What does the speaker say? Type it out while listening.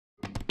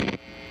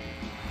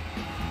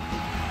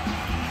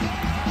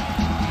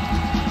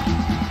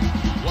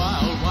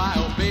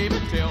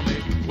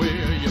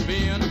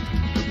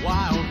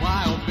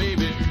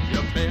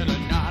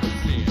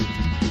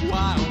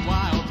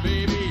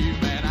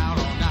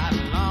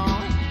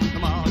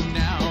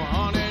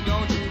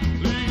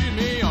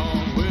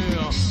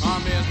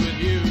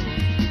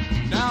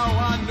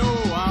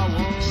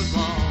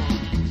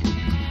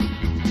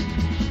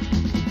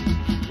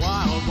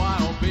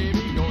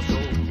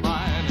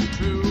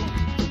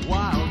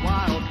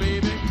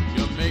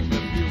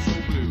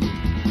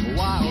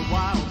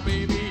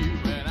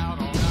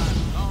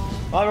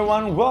Hi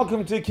everyone,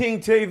 welcome to King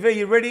TV.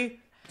 You ready?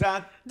 Da,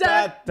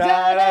 da,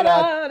 da,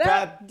 da,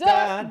 da,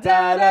 da,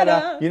 da,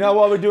 da. You know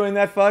why we're doing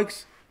that,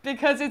 folks?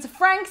 Because it's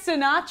Frank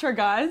Sinatra,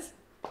 guys.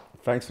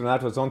 Frank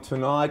Sinatra's on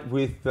tonight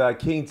with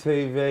King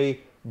TV.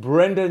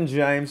 Brendan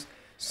James.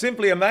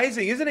 Simply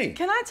amazing, isn't he?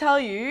 Can I tell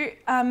you,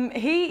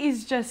 he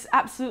is just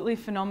absolutely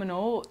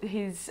phenomenal.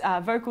 His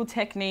vocal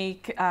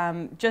technique,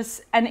 and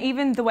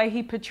even the way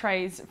he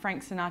portrays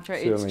Frank Sinatra,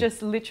 it's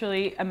just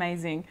literally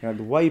amazing. You know,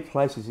 the way he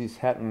places his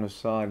hat on the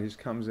side, just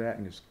comes out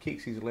and just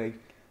kicks his leg.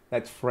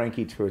 That's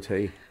Frankie to a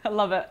T. I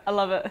love it. I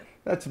love it.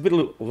 That's a bit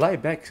of a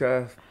laid-back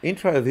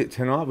intro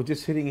tonight. We're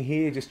just sitting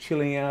here, just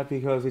chilling out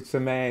because it's the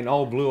man,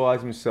 old Blue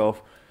Eyes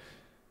himself.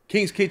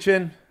 King's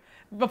Kitchen.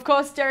 Of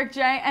course, Derek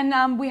J.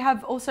 And we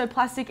have also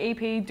Plastic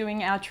EP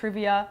doing our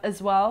trivia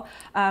as well.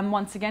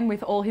 Once again,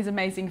 with all his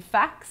amazing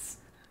facts.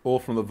 All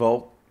from the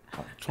vault.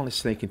 I'm trying to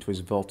sneak into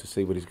his vault to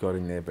see what he's got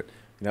in there, but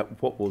you know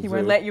what we'll do. He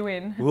won't let you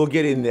in. We'll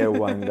get in there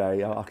one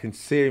day. I can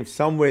see him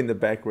somewhere in the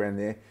background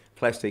there.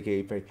 Plastic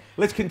EP.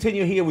 Let's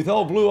continue here with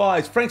Old Blue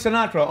Eyes, Frank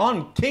Sinatra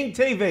on King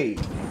TV.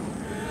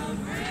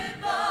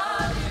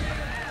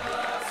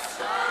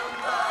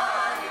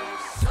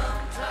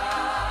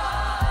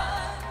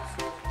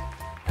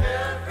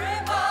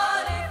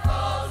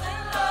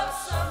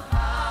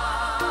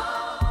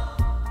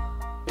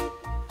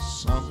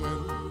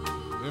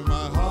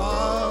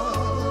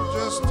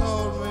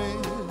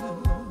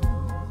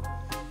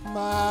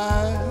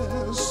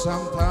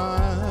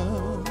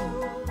 Sometime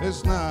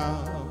is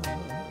now.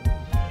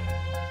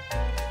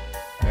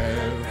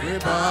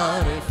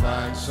 Everybody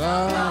finds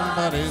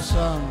somebody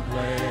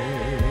someplace.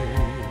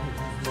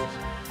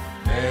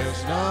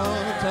 There's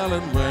no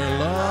telling where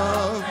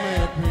love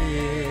may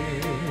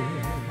appear.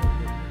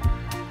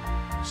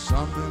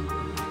 Something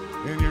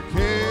in your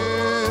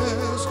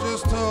kiss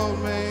just told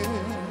me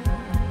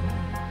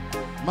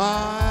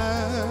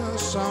my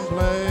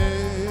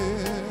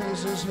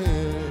someplace is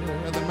here.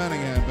 At the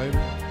Manningham, baby.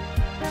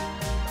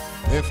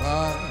 If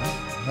I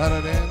had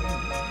it in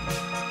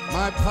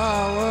my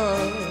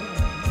power,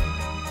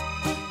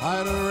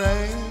 I'd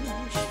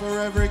arrange for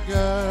every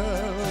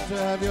girl to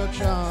have your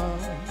charm.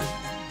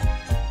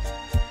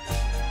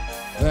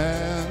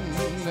 Then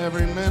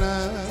every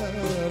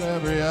minute,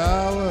 every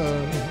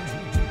hour,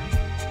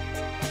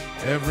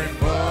 every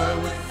boy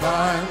would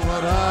find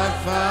what I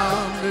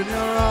found in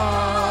your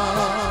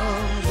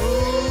arms.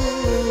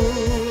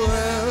 Ooh,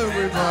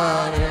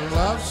 everybody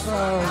loves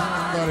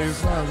somebody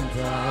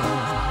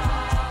sometime.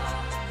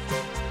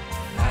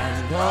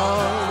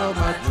 All of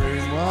my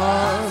dream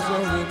was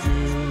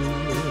overdue.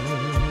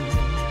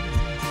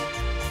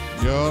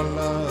 Your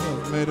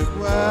love made it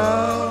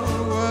well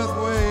worth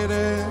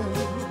waiting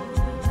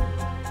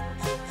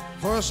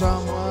for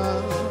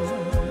someone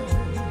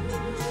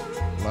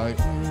like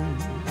you.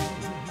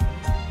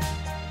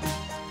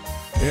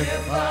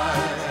 If I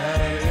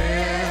had it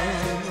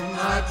in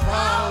my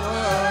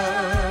power,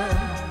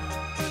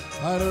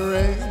 I'd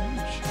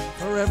arrange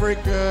for every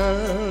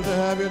girl to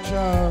have your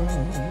charm.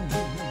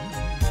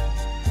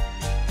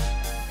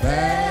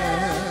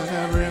 Then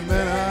every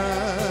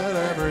minute,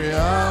 every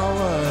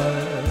hour,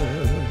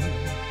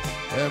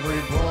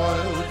 every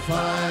boy would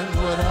find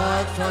what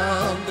I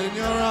found in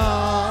your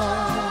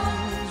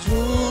arms.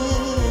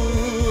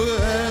 Ooh,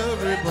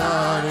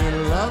 everybody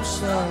loves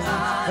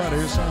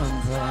somebody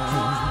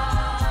sometime.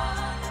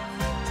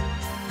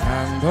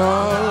 And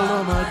all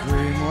of my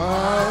dream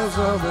was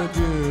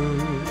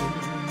overdue.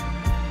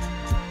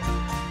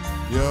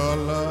 Your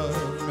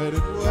love made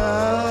it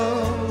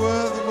well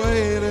worth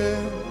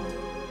waiting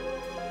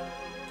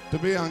to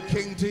be on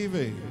King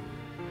TV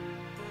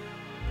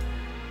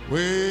with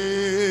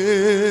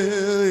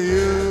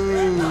you.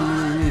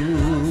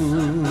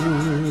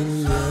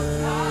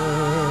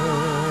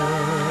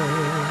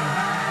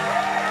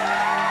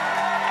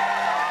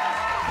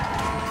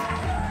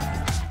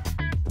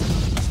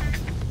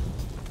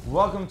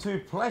 Welcome to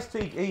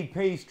Plastic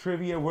EP's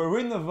trivia. We're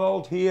in the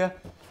vault here.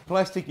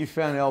 Plastic, you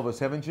found Elvis,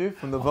 haven't you,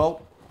 from the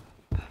vault?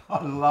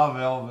 I love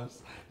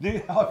Elvis. I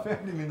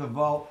found him in the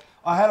vault.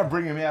 I had to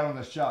bring him out on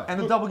the show. And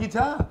the double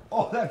guitar.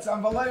 Oh, that's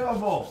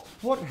unbelievable.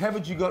 What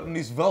haven't you got in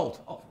this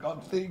vault? I've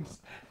got things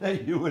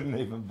that you wouldn't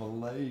even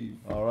believe.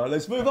 All right,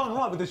 let's move on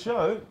right with the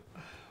show.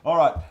 All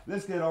right,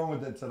 let's get on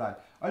with it today.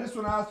 I just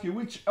want to ask you,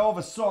 which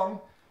Elvis song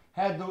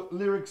had the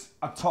lyrics,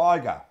 a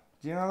tiger?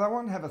 Do you know that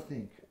one? Have a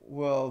think.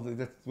 Well,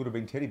 that would have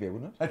been Teddy Bear,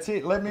 wouldn't it? That's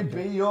it. Let me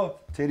be your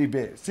teddy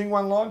bear. Sing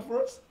one line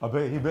for us. Oh,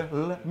 baby,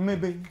 let me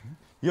be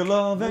your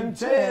loving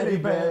teddy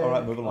bear. All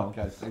right, move along.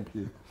 Okay, thank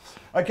you.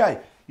 Okay,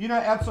 you know,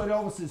 outside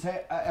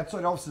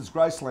Elvis's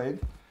Graceland,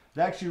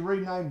 they actually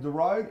renamed the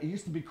road. It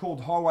used to be called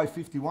Highway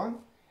 51,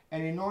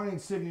 and in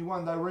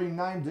 1971 they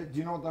renamed it. Do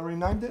you know what they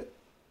renamed it?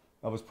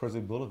 Elvis Presley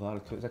Boulevard,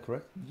 is that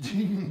correct?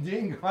 Ding,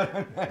 ding. I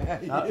don't know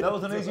how that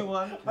was an easy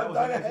one. That was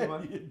an easy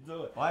one. You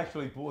do it. I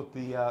actually bought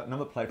the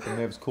number plate from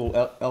there. It's called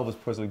Elvis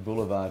Presley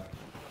Boulevard.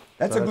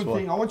 That's a good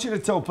thing. I want you to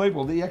tell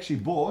people that you actually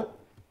bought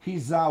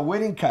his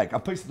wedding cake, a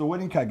piece of the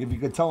wedding cake, if you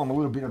could tell them a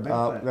little bit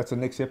about that. That's the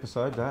next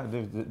episode.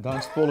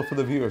 Don't spoil it for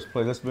the viewers,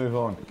 please. Let's move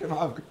on. Can I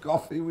have a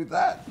coffee with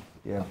that?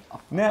 Yeah.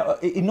 Now,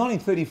 in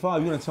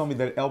 1935, you're going to tell me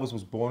that Elvis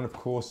was born, of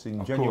course,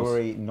 in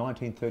January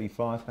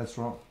 1935. That's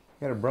right.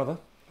 He had a brother.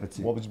 That's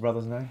it. What was his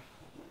brother's name?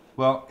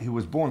 Well, he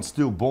was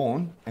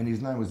stillborn, and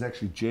his name was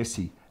actually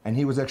Jesse. And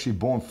he was actually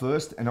born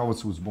first, and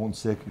Elvis was born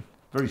second.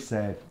 Very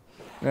sad.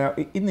 Now,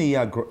 in the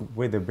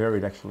where they're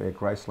buried, actually at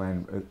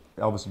Graceland,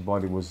 Elvis's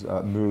body was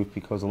moved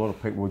because a lot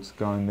of people were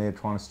going there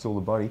trying to steal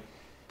the body,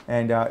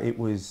 and it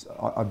was,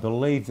 I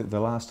believe that the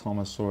last time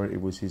I saw it,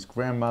 it was his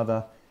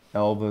grandmother,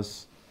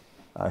 Elvis,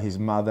 his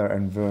mother,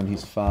 and Vern,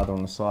 his father,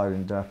 on the side.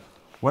 And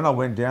when I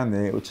went down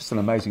there, it was just an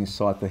amazing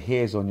sight. The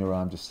hairs on your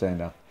arm just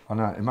stand up. I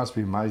know, it must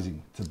be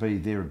amazing to be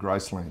there at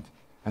Graceland.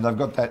 And they've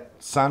got that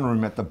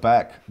sunroom at the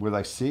back where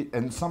they sit,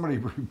 and somebody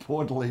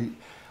reportedly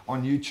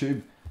on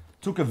YouTube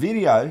took a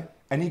video,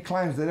 and he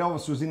claims that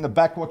Elvis was in the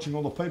back watching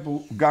all the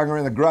people going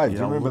around the grave. Yeah,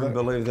 Do you remember I wouldn't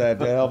believe that.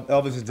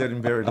 Elvis is dead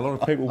and buried. A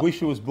lot of people wish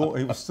he was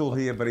still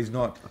here, but he's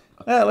not.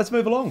 Let's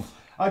move along.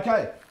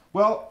 Okay,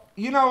 well,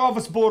 you know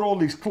Elvis bought all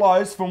these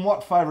clothes from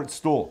what favourite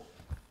store?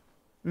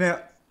 Now,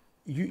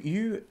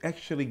 you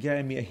actually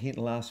gave me a hint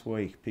last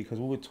week because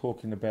we were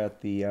talking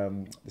about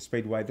the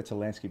Speedway. That's a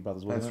Lansky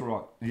Brothers, wasn't it? That's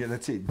right. Yeah,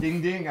 that's it.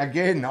 Ding, ding,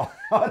 again. I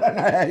don't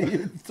know how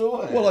you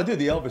do it. Well, I do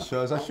the Elvis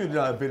shows. I should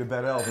know a bit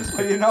about Elvis.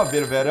 Well, you know a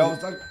bit about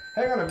Elvis. Like,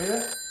 hang on a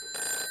minute.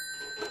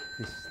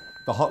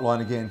 The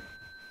hotline again.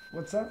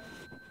 What's that?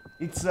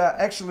 It's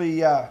actually,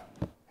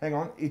 hang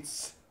on,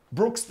 it's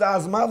Brooke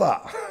Starr's mother.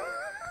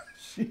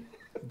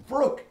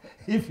 Brooke,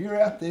 if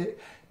you're out there,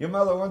 your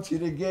mother wants you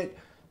to get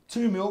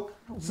 2 milk,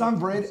 some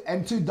bread,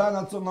 and 2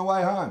 donuts on the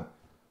way home.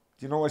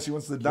 Do you know why she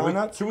wants the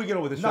donuts? Should we get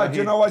on with the show? No, do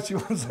you know why she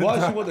wants the donuts? Why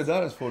donuts? does she want the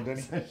donuts for,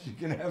 Danny? So she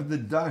can have the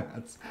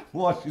donuts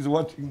while she's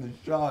watching the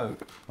show.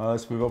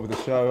 Let's move on with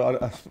the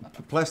show.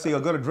 Plastic,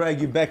 I've got to drag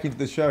you back into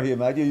the show here,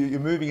 mate. You're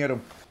moving at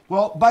them.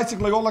 Well,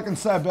 basically, all I can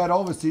say about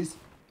Elvis is,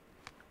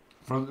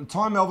 from the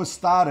time Elvis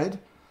started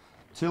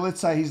to, let's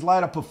say, his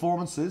later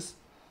performances,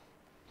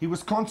 he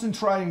was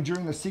concentrating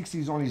during the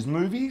 60s on his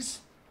movies,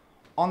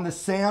 on the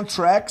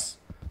soundtracks,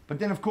 but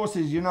then, of course,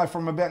 as you know,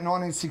 from about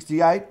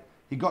 1968,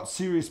 he got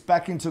serious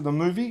back into the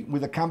movie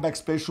with a comeback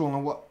special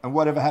and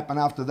whatever happened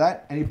after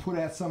that, and he put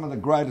out some of the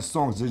greatest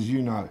songs, as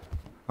you know.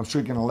 I'm sure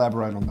you can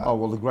elaborate on that. Oh,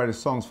 well, the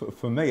greatest songs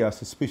for me are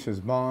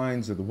Suspicious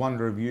Minds, The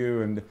Wonder of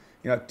You, and,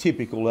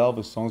 typical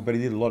Elvis songs, but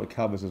he did a lot of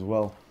covers as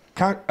well.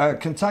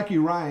 Kentucky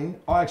Rain,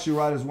 I actually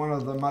wrote as one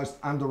of the most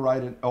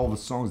underrated Elvis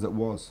songs that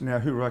was. Now,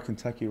 who wrote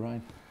Kentucky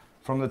Rain?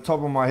 From the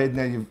top of my head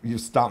now, you've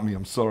stumped me,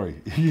 I'm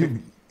sorry.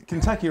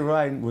 Kentucky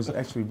Rain was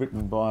actually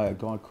written by a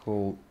guy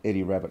called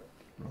Eddie Rabbitt.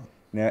 Right.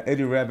 Now,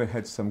 Eddie Rabbitt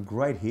had some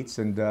great hits,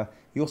 and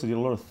he also did a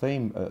lot of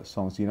theme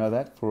songs. Do you know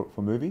that, for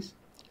movies?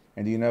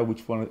 And do you know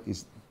which one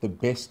is the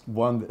best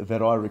one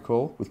that I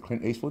recall with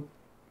Clint Eastwood?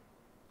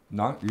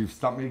 No, you've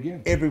stumped me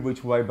again. Every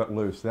Which Way But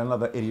Loose,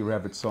 another Eddie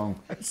Rabbitt song.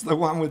 It's the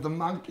one with the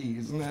monkey,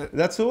 isn't it?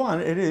 That's the one,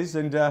 it is.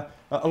 And a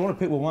lot of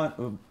people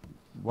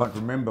won't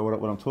remember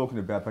what I'm talking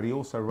about, but he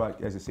also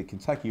wrote, as I said,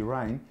 Kentucky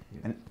Rain,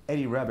 and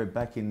Eddie Rabbitt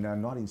back in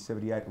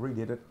 1978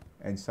 redid it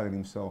and sang it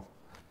himself.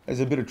 There's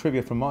a bit of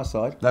trivia from my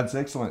side. That's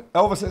excellent.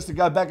 Elvis has to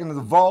go back into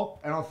the vault,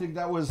 and I think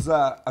that was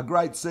a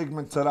great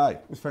segment today.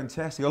 It was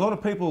fantastic. A lot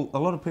of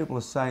people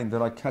are saying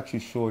that I cut you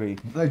shorty.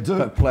 They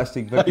do.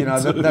 Plastic, but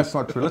that's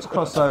not true. Let's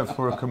cross over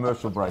for a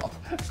commercial break.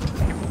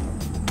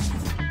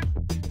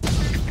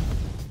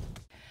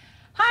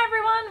 Hi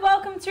everyone,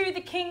 welcome to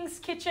the King's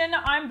Kitchen.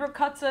 I'm Brooke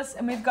Kotsis,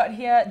 and we've got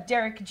here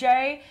Derek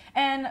J.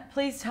 And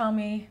please tell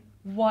me,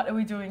 what are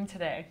we doing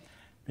today?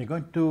 We're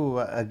going to,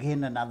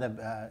 again,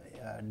 another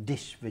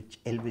dish which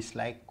Elvis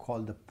liked,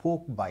 called the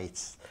pork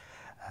bites.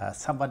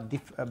 Somewhat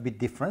a bit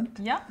different.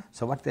 Yeah.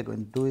 So what we're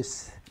going to do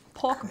is...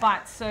 Pork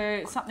bites,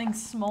 so something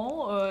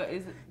small, or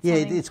is it Yeah,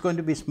 it's going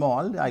to be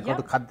small. I got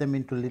to cut them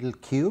into little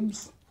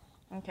cubes.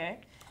 Okay.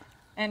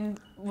 And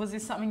was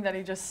this something that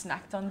he just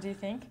snacked on, do you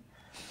think?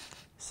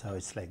 So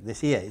it's like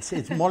this. Yeah,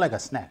 it's more like a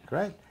snack,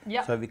 right?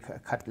 Yeah. So we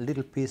cut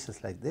little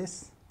pieces like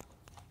this.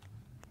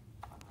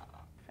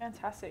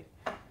 Fantastic.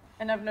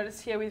 And I've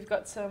noticed here we've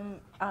got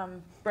some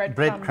breadcrumbs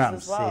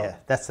Breadcrumbs, as well. yeah.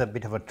 That's a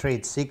bit of a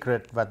trade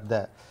secret, but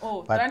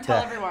don't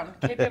tell everyone.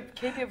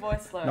 Keep your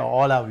voice low. No,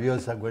 all our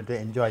viewers are going to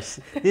enjoy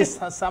this.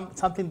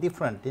 Something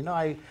different. You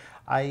know,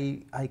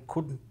 I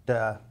couldn't.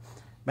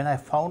 When I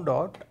found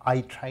out,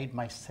 I tried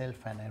myself,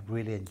 and I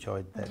really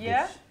enjoyed that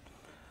dish.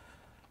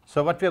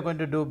 So what we are going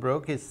to do,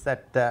 Brooke, is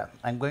that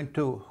I'm going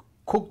to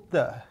cook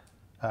the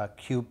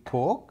cube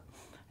pork,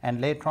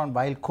 and later on,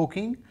 while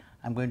cooking,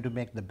 I'm going to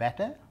make the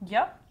batter.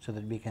 Yep. So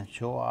that we can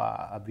show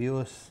our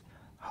viewers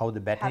how the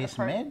batter is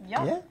made. Yep.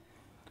 Yeah.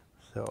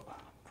 So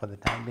for the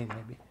time being,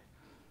 maybe.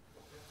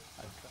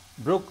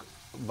 Brooke,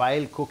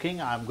 while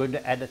cooking, I'm going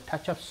to add a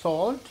touch of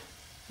salt.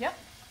 Yep.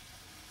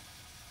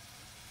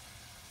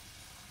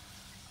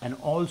 And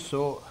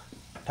also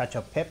a touch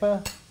of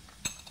pepper.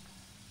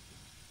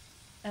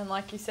 And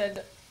like you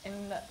said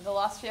in the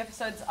last few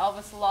episodes,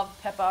 Elvis loved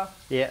pepper.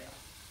 Yeah.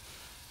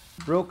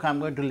 Brooke, I'm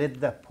going to let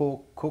the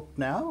pork cook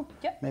now.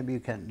 Yep. Maybe you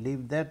can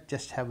leave that.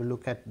 Just have a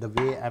look at the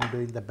way I'm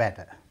doing the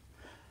batter.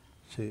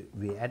 So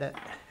we add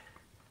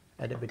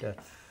a bit of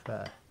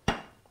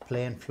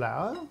plain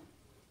flour.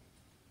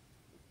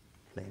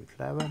 Plain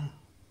flour.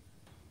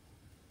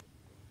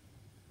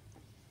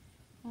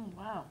 Oh,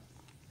 wow.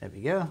 There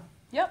we go.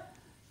 Yep.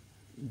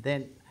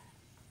 Then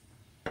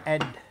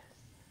add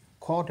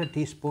 1/4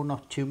 teaspoon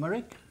of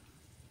turmeric.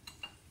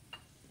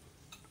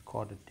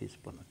 1/4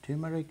 teaspoon of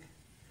turmeric.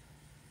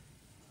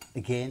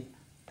 Again,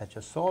 touch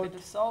of salt. Bit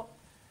of salt.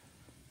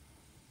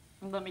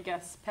 And let me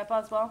guess, pepper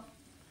as well?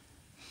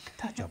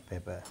 Touch of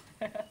pepper.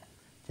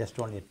 Just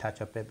only a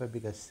touch of pepper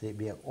because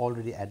we have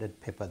already added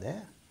pepper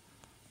there.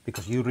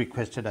 Because you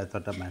requested, I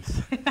thought I meant.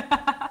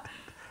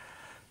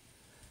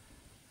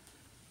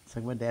 So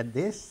I'm going to add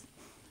this,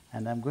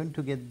 and I'm going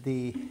to get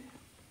the.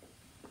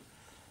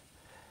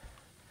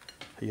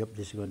 I hope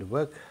this is going to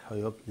work. I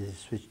hope this is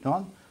switched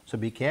on. So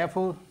be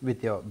careful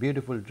with your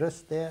beautiful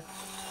dress there.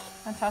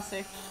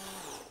 Fantastic.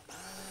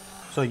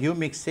 So you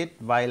mix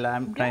it while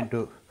I'm trying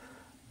to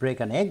break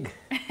an egg.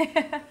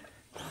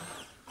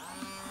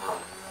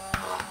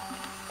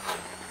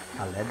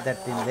 I'll add that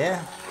in there.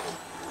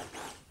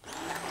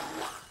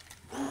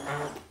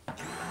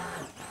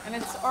 And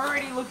it's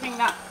already looking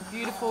that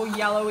beautiful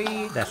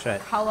yellowy That's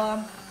right.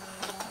 color.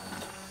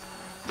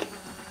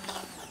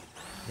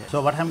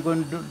 So what I'm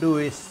going to do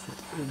is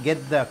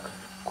get the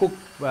cooked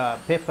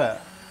pepper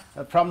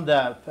from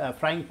the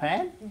frying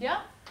pan,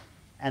 Yeah.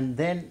 and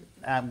then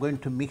I'm going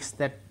to mix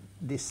that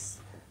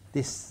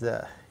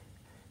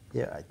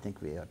yeah, I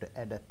think we have to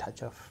add a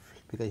touch of,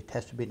 because it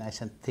has to be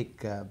nice and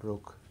thick,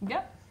 Brooke.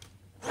 Yep.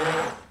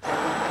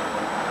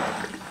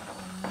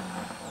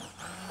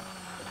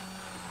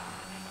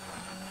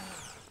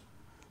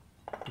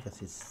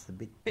 Because it's a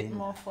bit Bit thin,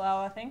 more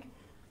flour, I think.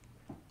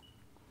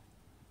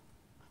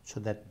 so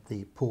that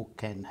the pork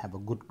can have a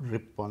good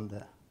grip on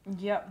the.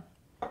 Yep.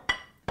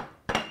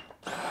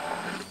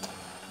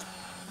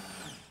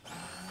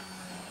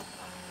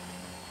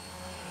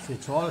 So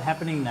it's all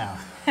happening now.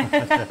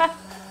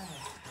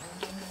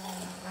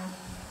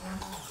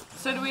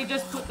 So do we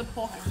just put the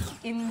pork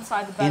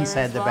inside the batter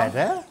Inside as the well?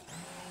 batter.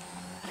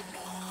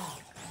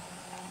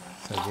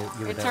 So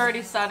give it It's a,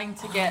 already starting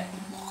to get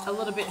a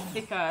little bit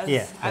thicker, as,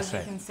 Yeah, as that's you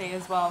right. can see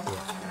as well.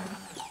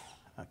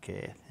 yeah.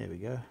 Okay, here we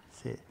go.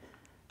 See,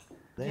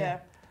 there. Yeah.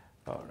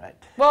 All right.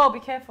 Well, be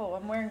careful.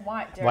 I'm wearing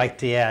white, Derek.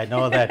 White, yeah, I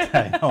know that.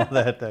 I know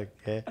that.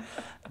 Okay.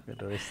 I'm going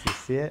to rest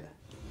this here.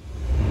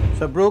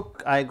 So,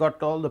 Brooke, I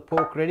got all the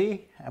pork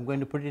ready. I'm going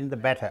to put it in the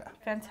batter.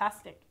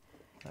 Fantastic.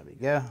 There we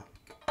go.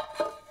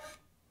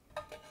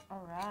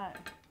 All right.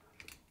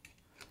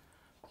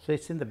 So,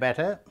 it's in the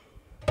batter.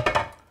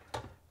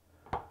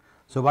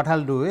 So, what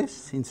I'll do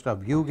is, instead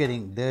of you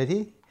getting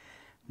dirty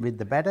with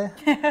the batter,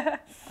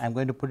 I'm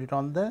going to put it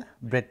on the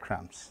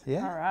breadcrumbs.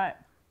 Yeah. All right.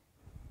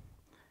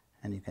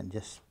 And you can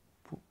just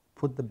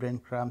put the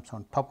breadcrumbs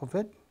on top of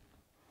it,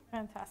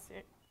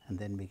 Fantastic. and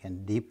then we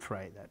can deep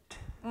fry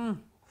that.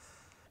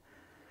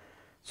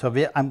 So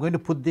I'm going to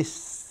put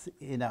this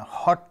in a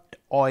hot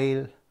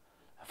oil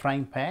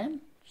frying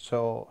pan,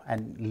 so,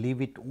 and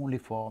leave it only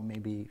for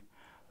maybe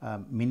a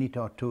minute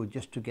or two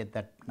just to get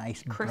that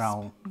nice Crisp.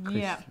 brown crisp.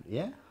 Yeah.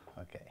 Yeah?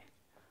 Okay.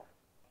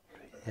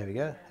 Here we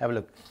go. Have a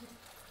look.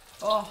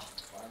 Oh,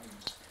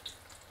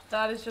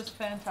 that is just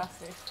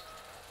fantastic.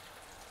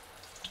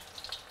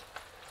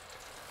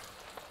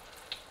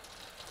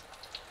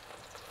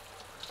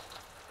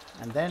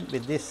 And then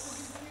with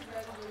this,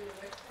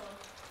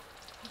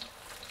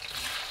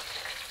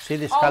 see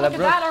this Oh, color, look at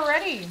Brooke? that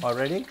already.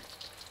 Already?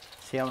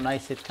 See how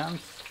nice it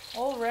comes?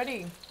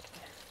 Already.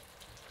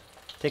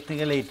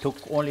 Technically, it took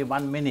only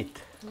 1 minute.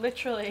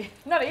 Literally.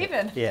 Not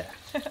even. Yeah.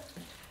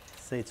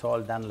 So it's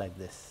all done like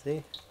this.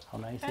 See how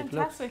nice it looks?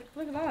 Fantastic.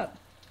 Look at that.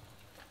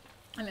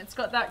 And it's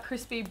got that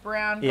crispy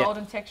brown Yeah.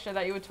 golden texture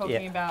that you were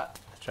talking Yeah. about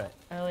That's right.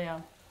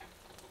 earlier.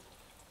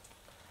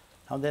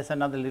 Now there's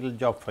another little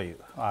job for you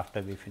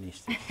after we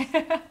finish this.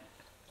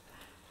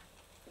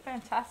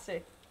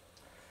 Fantastic.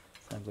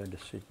 So I'm going to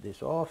switch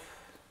this off.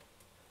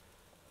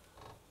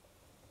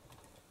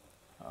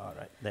 All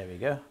right, there we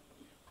go.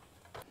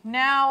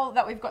 Now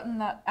that we've gotten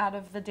that out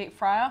of the deep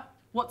fryer,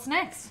 what's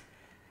next?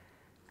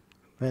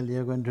 Well,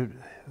 you're going to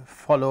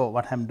follow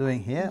what I'm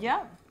doing here.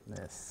 Yeah.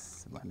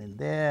 There's one in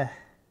there.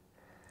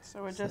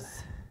 So we're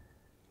just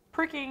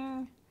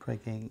pricking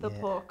Pricking the yeah.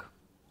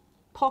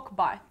 pork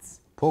bites.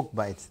 Pork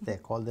bites. They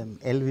call them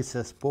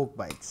Elvis's pork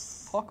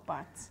bites. Pork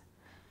bites.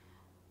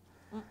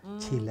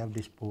 She loved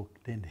this pork,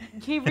 didn't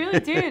He really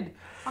did.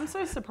 I'm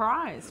so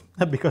surprised.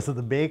 he? Because of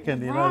the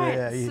bacon, you know.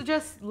 Right. he- So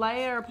just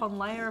layer upon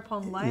layer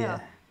upon layer. yeah.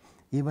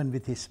 Even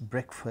with his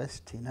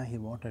breakfast, you know, he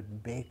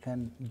wanted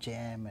bacon,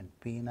 jam, and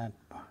peanut.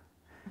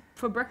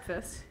 For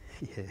breakfast.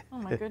 Yeah. Oh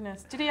my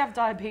goodness. Did he have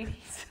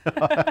diabetes?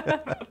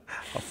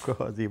 Of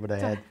course, he would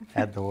have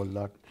had the whole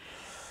lot.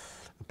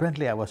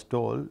 Apparently, I was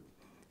told,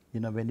 you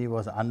know, when he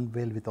was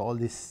unveiled with all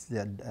this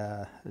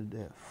the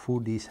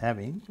food he's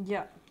having,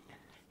 Yeah.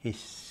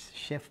 his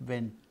chef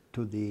went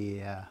to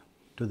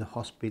to the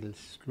hospital,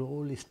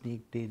 slowly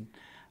sneaked in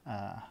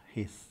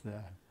his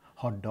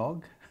hot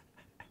dog.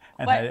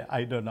 And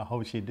I don't know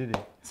how she did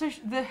it. So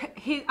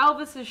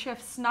Elvis's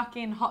chef snuck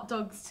in hot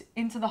dogs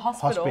into the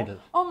hospital.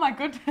 Oh my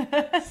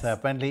goodness! So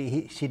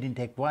apparently she didn't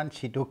take one;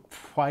 she took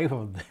 5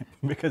 of them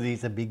because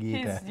he's a big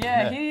eater.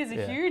 He is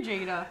a huge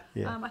eater.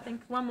 Yeah. I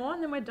think one more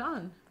and then we're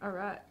done. All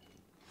right.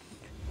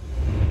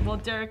 Well,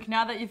 Derek,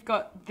 now that you've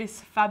got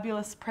this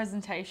fabulous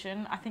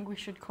presentation, I think we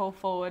should call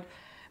forward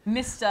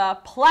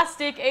Mr.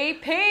 Plastic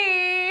EP.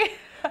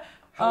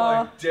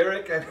 Hello,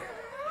 Derek, and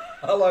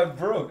hello,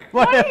 Brooke.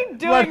 What are you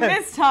doing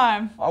this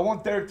time? I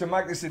want Derek to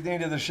make this at the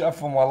end of the show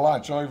for my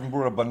lunch. I even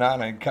brought a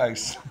banana in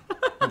case.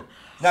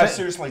 No,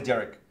 seriously,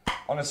 Derek.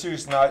 On a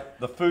serious note,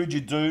 the food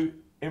you do,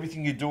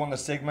 everything you do on the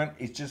segment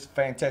is just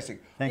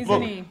fantastic. Thank you.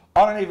 Look,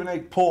 I don't even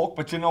eat pork,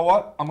 but you know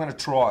what? I'm going to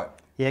try it.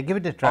 Yeah, give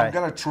it a try. I'm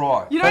going to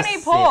try. You don't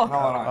eat pork? No,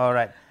 I don't. All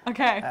right.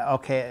 Okay.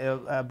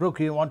 Okay, Brooke,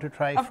 you want to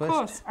try Of first?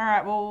 course. All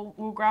right,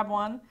 we'll grab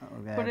one.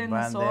 Okay, put it in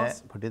the sauce.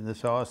 There, put in the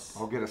sauce.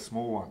 I'll get a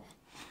small one.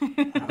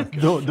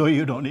 though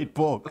you don't eat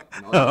pork.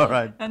 All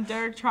right. And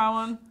Derek, try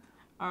one.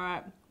 All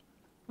right.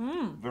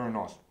 Very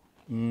nice.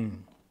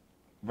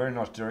 Very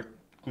nice, Derek.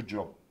 Good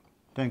job.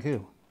 Thank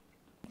you.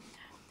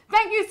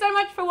 Thank you so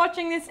much for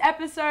watching this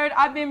episode.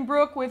 I've been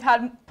Brooke, we've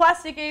had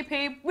Plastic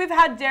EP, we've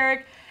had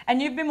Derek,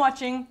 and you've been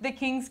watching The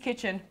King's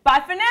Kitchen.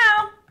 Bye for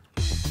now!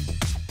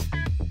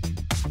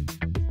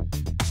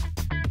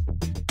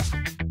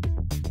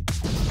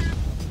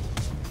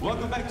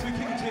 Welcome back to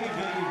King TV.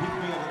 With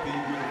me on the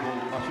beautiful,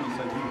 I shouldn't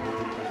say beautiful,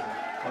 because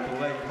on the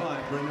way. Hi,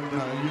 Brendan.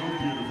 No, you're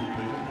beautiful,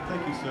 Peter.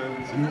 Thank you, sir.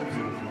 You're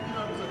beautiful. You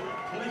know, it was a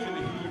pleasure to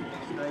hear you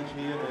on stage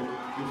here, and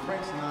your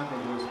Frank Sinatra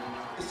was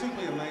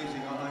simply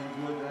amazing. I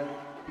enjoyed that.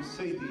 To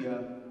see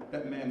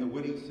that man, the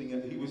wedding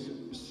singer, he was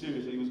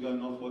serious. He was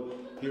going off what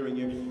hearing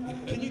you.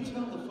 Can you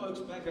tell the folks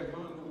back at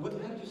home, how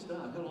did you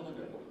start? How long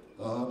ago?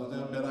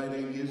 About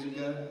 18 years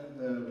ago,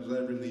 I was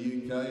over in the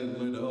UK and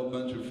learned a whole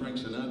bunch of Frank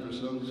Sinatra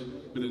songs, a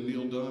bit of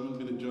Neil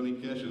Diamond, a bit of Johnny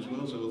Cash as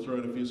well, so we'll throw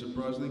in a few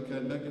surprises, then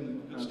came back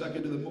and stuck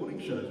into the morning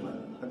shows, mate.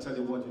 I tell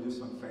you what, you did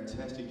some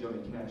fantastic Johnny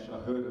Cash. I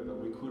heard it, but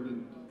we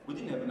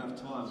didn't have enough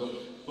time.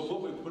 But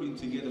what we're putting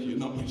together, You're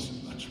not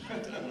missing much.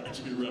 It's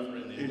a bit rough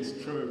around here.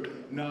 It's true.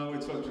 No,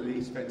 it's actually,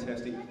 he's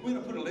fantastic. We're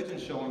going to put a legend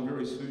show on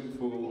very soon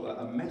for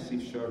a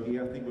massive show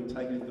here. I think we're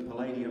taking it to the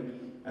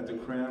Palladium at the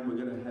Crown.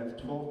 We're going to have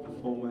 12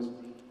 performers,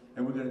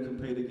 and we're going to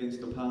compete against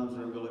the Palms,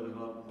 and believe it or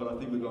not, but I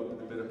think we've got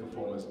the better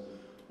performers.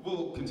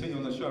 We'll continue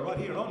on the show right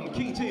here on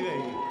King TV.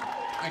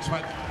 Thanks,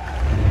 mate.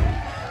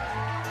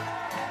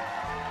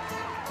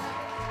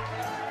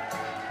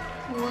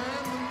 When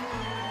the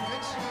moon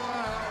hits your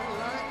eye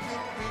like a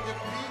big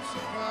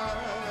pizza pie,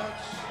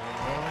 that's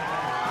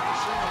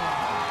sing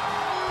along.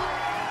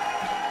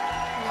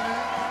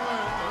 When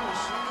the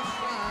sun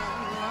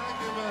shines like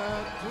you've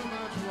had too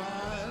much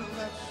wine,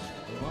 that's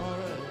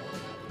amore.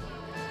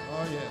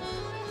 Oh yes.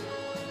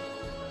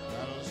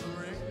 Bells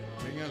ring,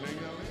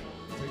 ting-a-ling-a-ling,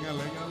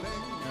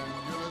 ting-a-ling-a-ling, and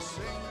you'll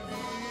sing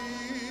me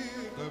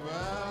the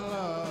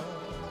ballad.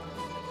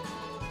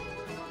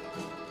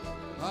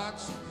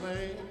 Hearts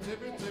play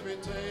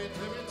tippy-tippy-tay,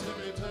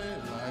 tippy-tippy-tay,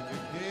 like a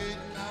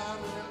gate down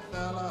in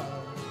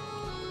Dallas.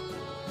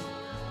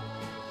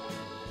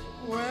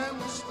 When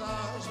the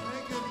stars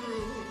make it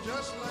through,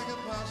 just like a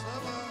pasta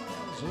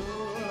bus, oh,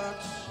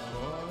 that's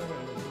amore.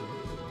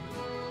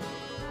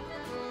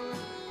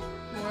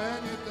 When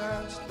you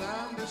dance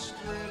down the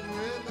street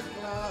with the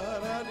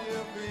cloud at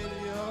your feet,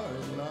 you're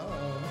in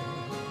love.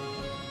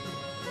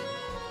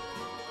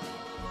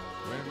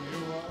 When you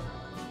walk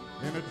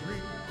in a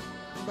dream,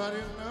 but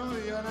you know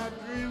you're not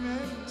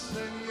dreaming,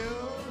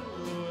 senore.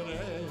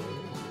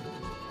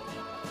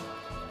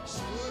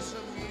 So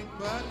sweet,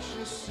 but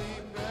you see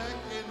back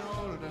in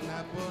old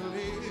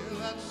Napoli,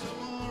 that's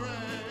amore.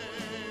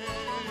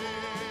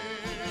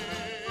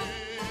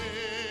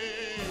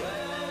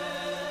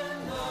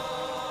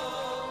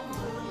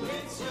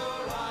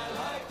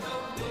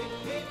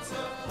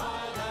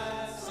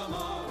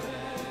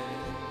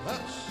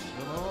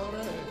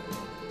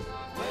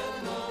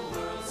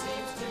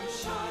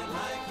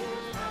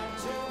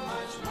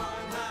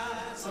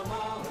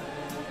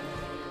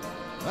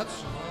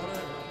 That's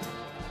amore.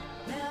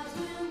 Bells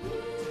will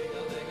ring,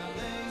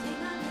 ting-a-ling-a-ling,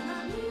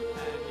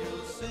 And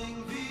you'll sing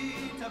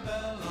Vita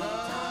Bella.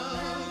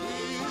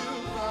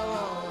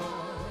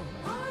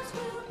 hearts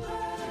will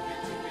play.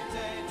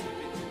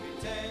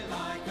 Tippy-tippy-tay,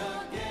 like a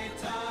gay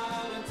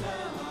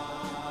tarantella.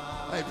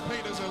 Hey,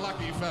 Peter's a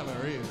lucky fella,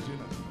 he is, you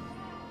know.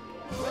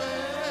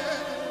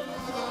 When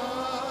the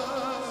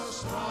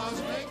stars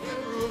make it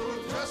rule,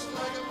 just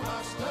like a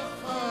pasta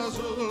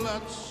puzzle,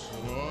 that's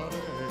amore.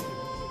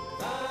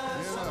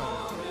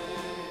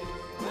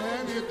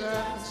 When you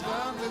dance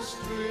down the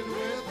street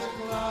with the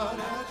cloud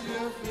at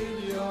your feet,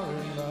 you're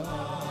in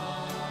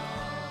love.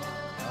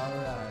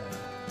 Alright.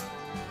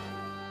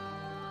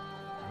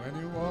 When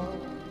you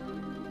walk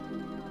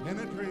in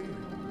a dream,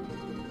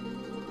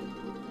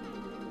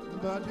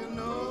 but you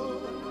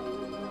know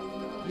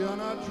you're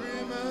not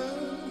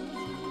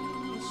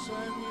dreaming,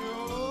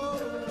 senor.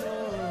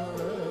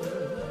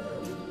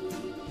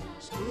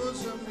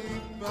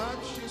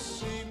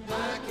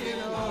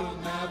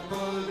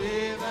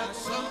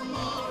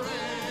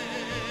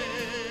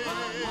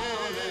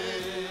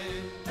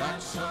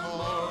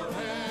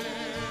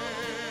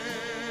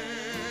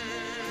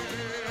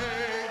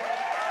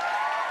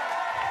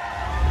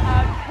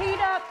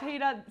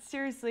 Peter,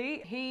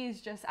 seriously, he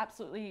is just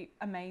absolutely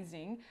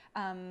amazing.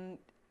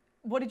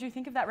 What did you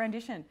think of that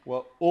rendition?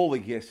 Well, all the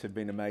guests have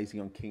been amazing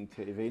on King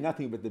TV.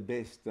 Nothing but the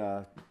best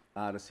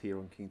artists here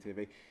on King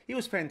TV. He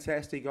was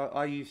fantastic.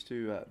 I used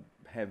to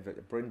have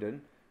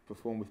Brendan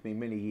perform with me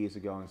many years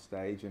ago on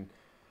stage, and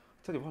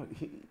I'll tell you what,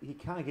 he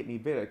can't get any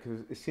better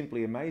because it's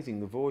simply amazing.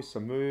 The voice, the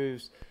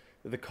moves,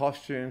 the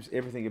costumes,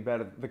 everything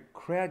about it. The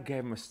crowd gave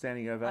him a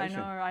standing ovation.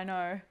 I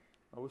know.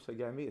 I wish they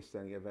gave me a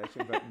standing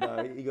ovation, but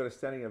no, he got a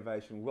standing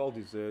ovation, well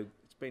deserved.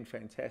 It's been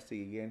fantastic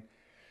again.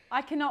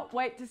 I cannot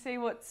wait to see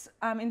what's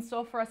in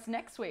store for us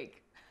next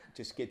week. It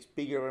just gets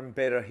bigger and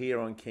better here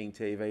on King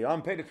TV.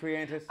 I'm Peter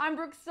Triantis. I'm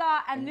Brooke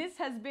Starr, and this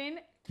has been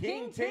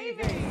King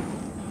TV.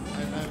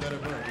 I know better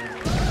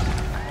Brendan.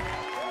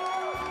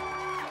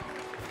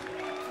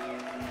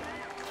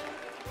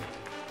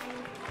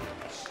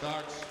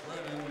 Start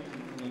spreading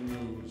the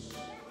news.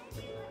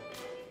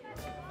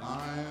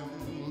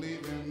 I'm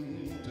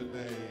leaving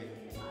today.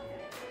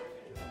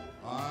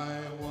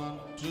 I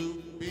want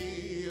to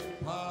be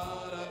a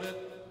part of it.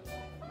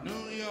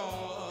 New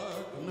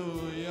York,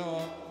 New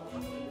York.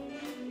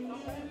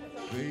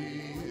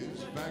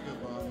 These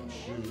vagabond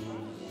shoes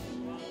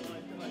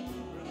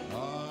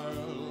are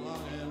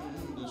longing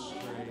to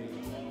stray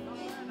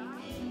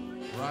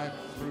right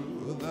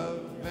through the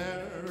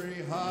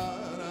very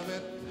heart of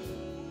it.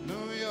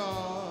 New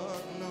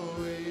York,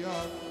 New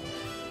York.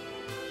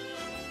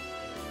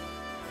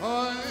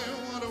 I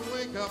want to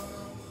wake up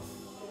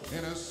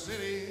in a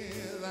city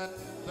that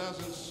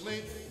doesn't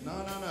sleep. No,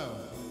 no, no.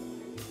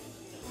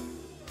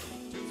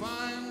 To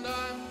find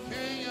I'm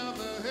king of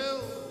the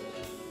hill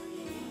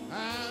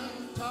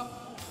and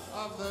top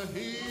of the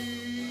heap.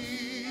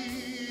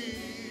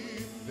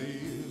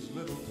 These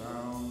little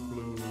town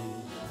blues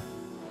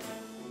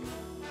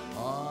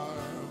are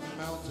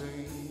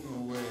melting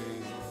away.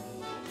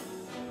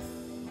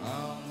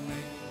 I'll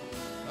make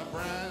a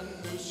brand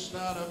new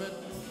start of it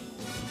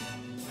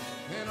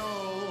in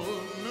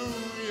old New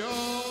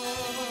York.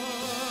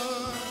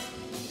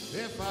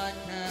 If I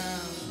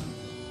can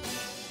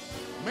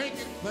make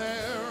it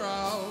there,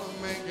 I'll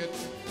make it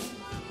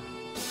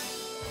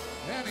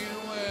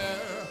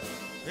anywhere.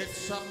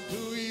 It's up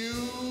to you,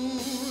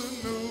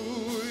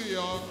 New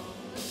York,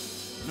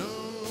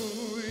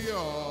 New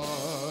York.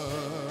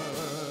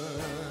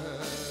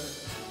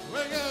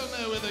 We're going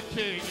there with the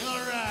king, all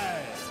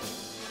right.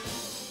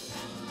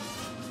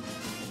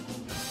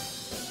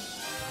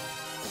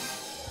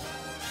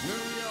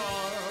 New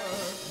York,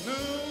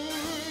 New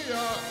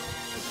York.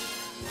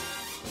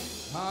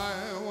 I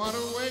want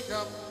to wake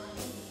up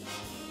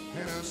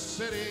in a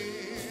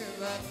city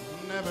that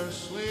never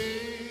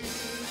sleeps.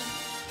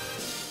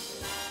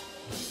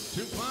 To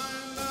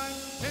find I'm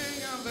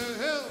king of the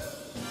hill,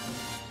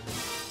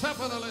 top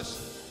of the list,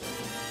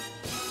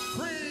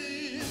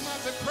 cream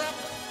of the crop,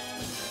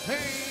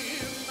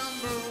 hey,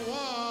 number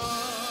one.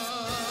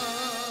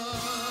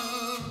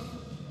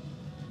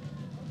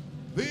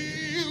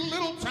 These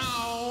little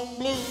town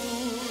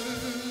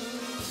blues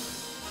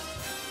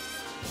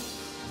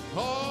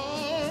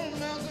are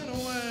melting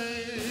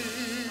away.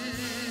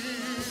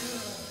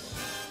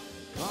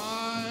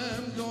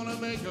 I'm gonna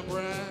make a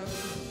brand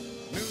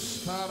new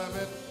start of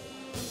it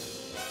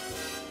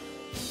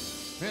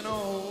in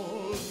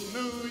old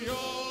New York.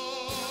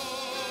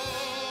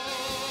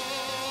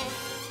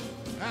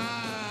 And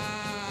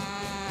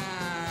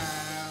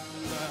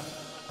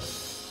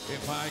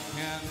if I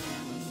can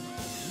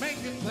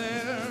make it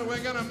there, we're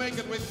gonna make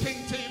it with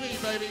King TV,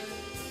 baby.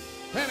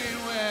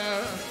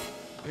 Anywhere,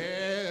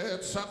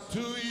 it's up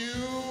to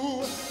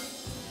you,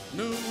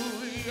 New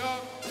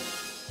York.